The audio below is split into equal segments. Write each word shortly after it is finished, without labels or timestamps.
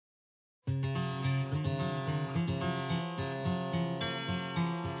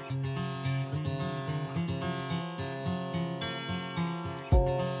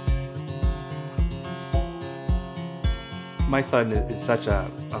My son is such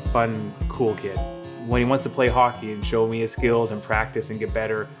a fun, cool kid. When he wants to play hockey and show me his skills and practice and get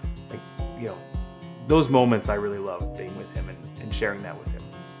better, like, you know, those moments I really love being with him and sharing that with him.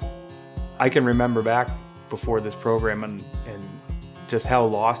 I can remember back before this program and just how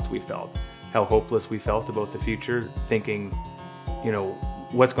lost we felt, how hopeless we felt about the future, thinking, you know,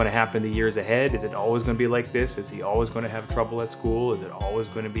 what's going to happen the years ahead? Is it always going to be like this? Is he always going to have trouble at school? Is it always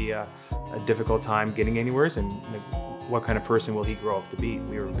going to be a difficult time getting anywhere? And like, what kind of person will he grow up to be?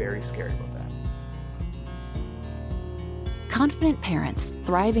 We were very scared about that. Confident Parents,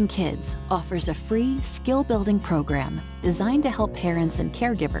 Thriving Kids offers a free skill-building program designed to help parents and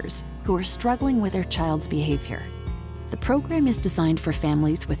caregivers who are struggling with their child's behavior. The program is designed for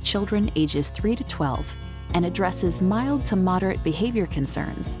families with children ages 3 to 12 and addresses mild to moderate behavior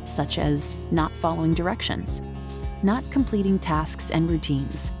concerns such as not following directions, not completing tasks and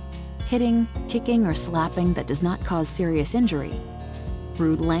routines, hitting, kicking, or slapping that does not cause serious injury,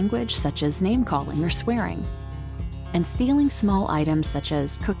 rude language such as name-calling or swearing, and stealing small items such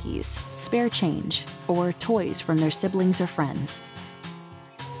as cookies, spare change, or toys from their siblings or friends.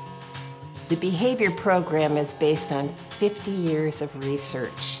 The Behavior program is based on 50 years of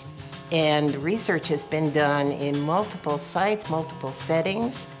research. And research has been done in multiple sites, multiple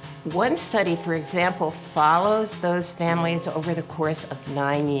settings. One study, for example, follows those families over the course of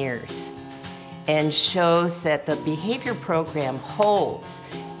 9 years and shows that the Behavior program holds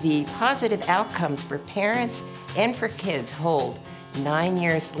the positive outcomes for parents and for kids hold 9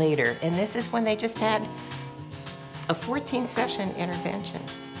 years later. And this is when they just had a 14-session intervention.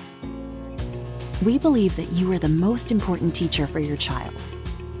 We believe that you are the most important teacher for your child.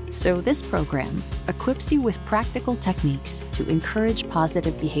 So this program equips you with practical techniques to encourage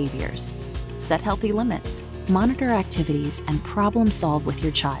positive behaviors, set healthy limits, monitor activities, and problem solve with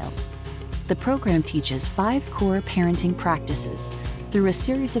your child. The program teaches 5 core parenting practices through a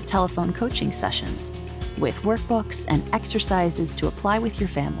series of telephone coaching sessions with workbooks and exercises to apply with your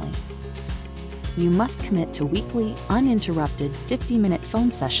family. You must commit to weekly, uninterrupted 50-minute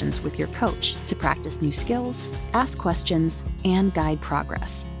phone sessions with your coach to practice new skills, ask questions, and guide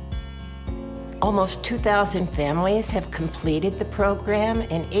progress. Almost 2,000 families have completed the program,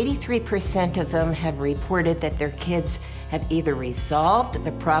 and 83% of them have reported that their kids have either resolved,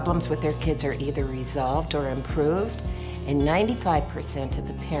 the problems with their kids are either resolved or improved, and 95% of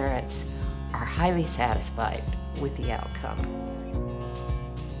the parents are highly satisfied with the outcome.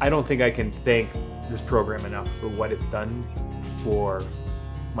 I don't think I can thank this program enough for what it's done for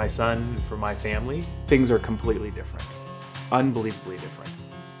my son and for my family. Things are completely different, unbelievably different.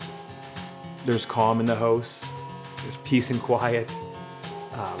 There's calm in the house, there's peace and quiet.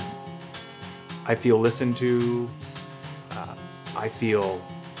 I feel listened to. I feel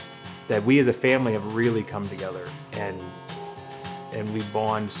that we as a family have really come together and we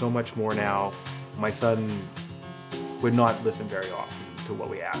bond so much more now. My son would not listen very often to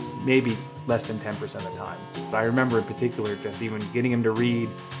what we asked, maybe less than 10% of the time. But I remember in particular just even getting him to read,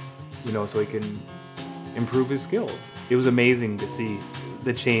 you know, so he can improve his skills. It was amazing to see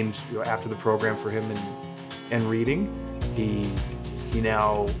the change, you know, after the program for him and reading. He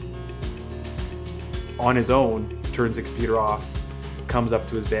now, on his own, turns the computer off, comes up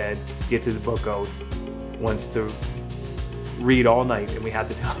to his bed, gets his book out, wants to read all night, and we had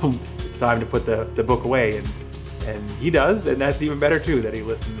to tell him it's time to put the book away, and he does, and that's even better too, that he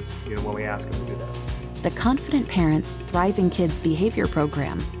listens, you know, when we ask him to do that. The Confident Parents, Thriving Kids Behavior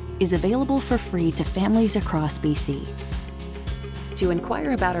program is available for free to families across BC. To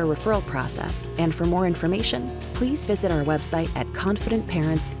inquire about our referral process and for more information, please visit our website at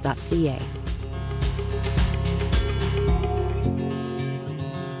confidentparentsbc.ca.